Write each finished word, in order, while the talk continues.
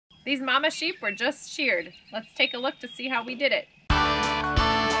These mama sheep were just sheared. Let's take a look to see how we did it.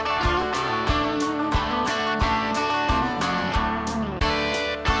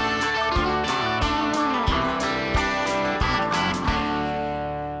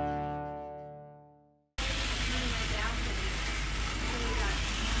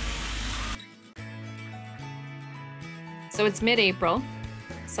 So it's mid-April.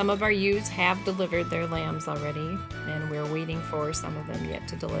 Some of our ewes have delivered their lambs already, and we're waiting for some of them yet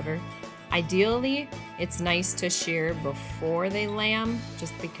to deliver. Ideally, it's nice to shear before they lamb,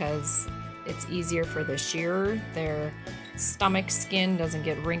 just because it's easier for the shearer. Their stomach skin doesn't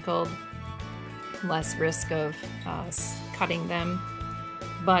get wrinkled, less risk of cutting them.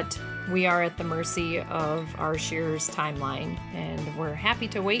 But we are at the mercy of our shearer's timeline, and we're happy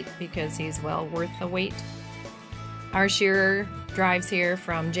to wait because he's well worth the wait. Our shearer drives here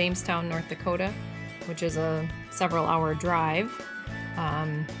from Jamestown, North Dakota, which is a several-hour drive.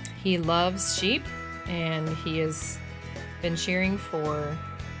 He loves sheep, and he has been shearing for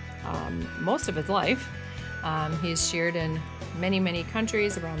most of his life. He's sheared in many, many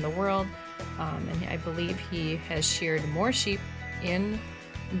countries around the world, and I believe he has sheared more sheep in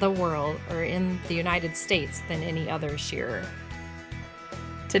the world, or in the United States, than any other shearer.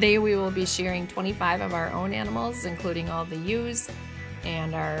 Today we will be shearing 25 of our own animals, including all the ewes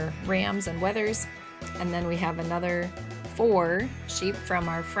and our rams and wethers. And then we have another 4 sheep from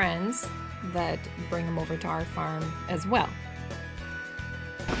our friends that bring them over to our farm as well.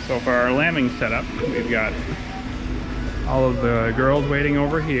 So for our lambing setup, we've got all of the girls waiting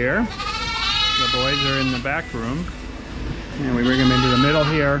over here. The boys are in the back room. And we bring them into the middle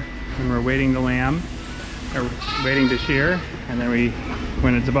here, and we're waiting to lamb, or waiting to shear. And then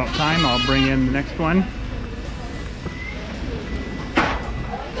when it's about time, I'll bring in the next one.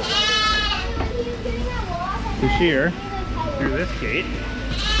 To shear through this gate.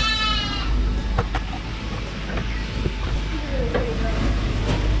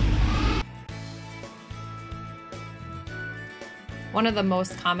 One of the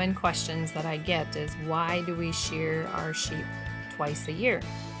most common questions that I get is, why do we shear our sheep twice a year?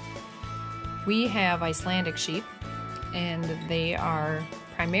 We have Icelandic sheep, and they are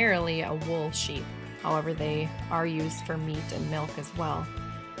primarily a wool sheep. However, they are used for meat and milk as well.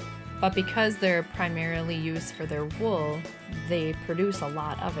 But because they're primarily used for their wool, they produce a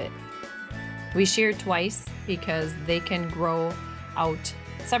lot of it. We shear twice because they can grow out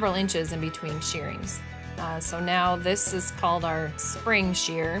several inches in between shearings. So now this is called our spring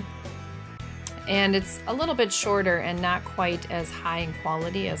shear, and it's a little bit shorter and not quite as high in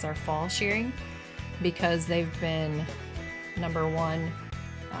quality as our fall shearing, because they've been, number one,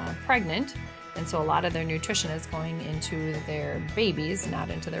 pregnant, and so a lot of their nutrition is going into their babies, not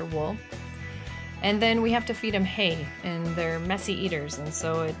into their wool. And then we have to feed them hay, and they're messy eaters, and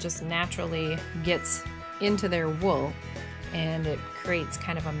so it just naturally gets into their wool, and it creates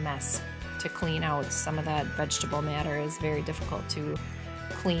kind of a mess to clean out. Some of that vegetable matter is very difficult to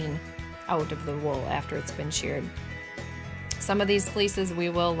clean out of the wool after it's been sheared. Some of these fleeces we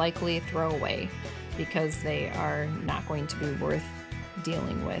will likely throw away because they are not going to be worth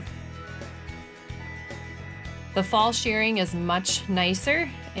dealing with. The fall shearing is much nicer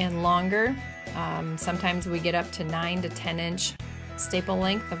and longer. Sometimes we get up to 9 to 10 inch staple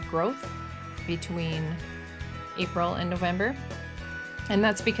length of growth between April and November. And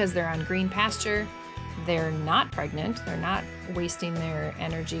that's because they're on green pasture, they're not pregnant, they're not wasting their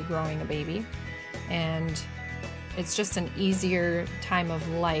energy growing a baby, and it's just an easier time of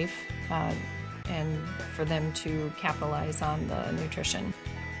life and for them to capitalize on the nutrition.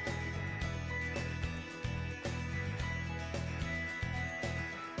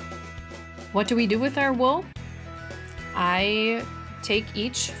 What do we do with our wool? I take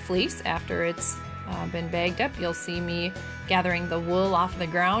each fleece after it's been bagged up. You'll see me gathering the wool off the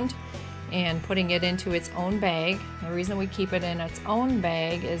ground and putting it into its own bag. The reason we keep it in its own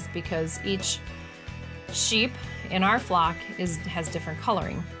bag is because each sheep in our flock has different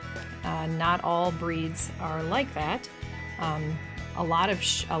coloring. Not all breeds are like that. A lot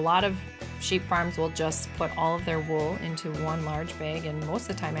of sheep farms will just put all of their wool into one large bag, and most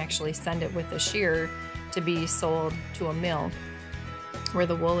of the time actually send it with a shearer to be sold to a mill where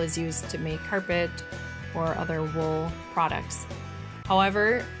the wool is used to make carpet or other wool products.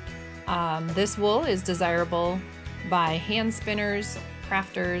 However, this wool is desirable by hand spinners,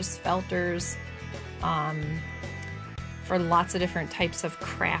 crafters, felters, for lots of different types of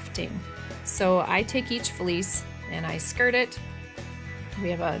crafting. So I take each fleece and I skirt it. We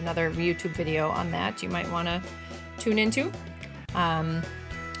have another YouTube video on that you might want to tune into.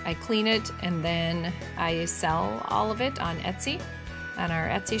 I clean it and then I sell all of it on Etsy. on our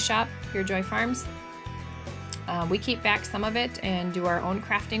Etsy shop, Pure Joy Farms. We keep back some of it and do our own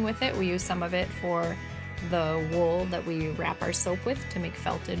crafting with it. We use some of it for the wool that we wrap our soap with to make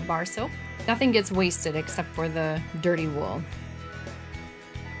felted bar soap. Nothing gets wasted except for the dirty wool.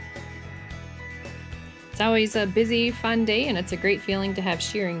 It's always a busy, fun day, and it's a great feeling to have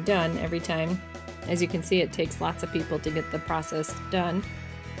shearing done every time. As you can see, it takes lots of people to get the process done.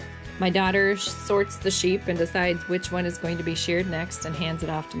 My daughter sorts the sheep and decides which one is going to be sheared next and hands it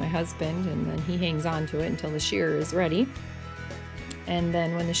off to my husband, and then he hangs on to it until the shearer is ready. And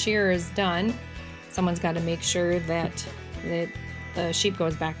then when the shearer is done, someone's got to make sure that the sheep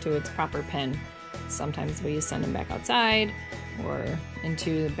goes back to its proper pen. Sometimes we send them back outside or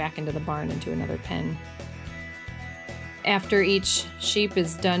back into the barn into another pen. After each sheep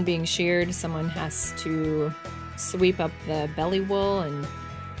is done being sheared, someone has to sweep up the belly wool and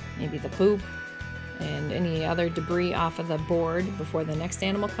maybe the poop and any other debris off of the board before the next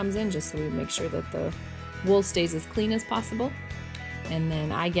animal comes in, just so we make sure that the wool stays as clean as possible. And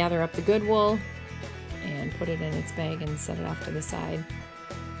then I gather up the good wool and put it in its bag and set it off to the side.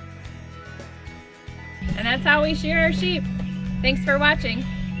 And that's how we shear our sheep. Thanks for watching.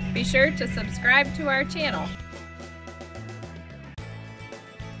 Be sure to subscribe to our channel.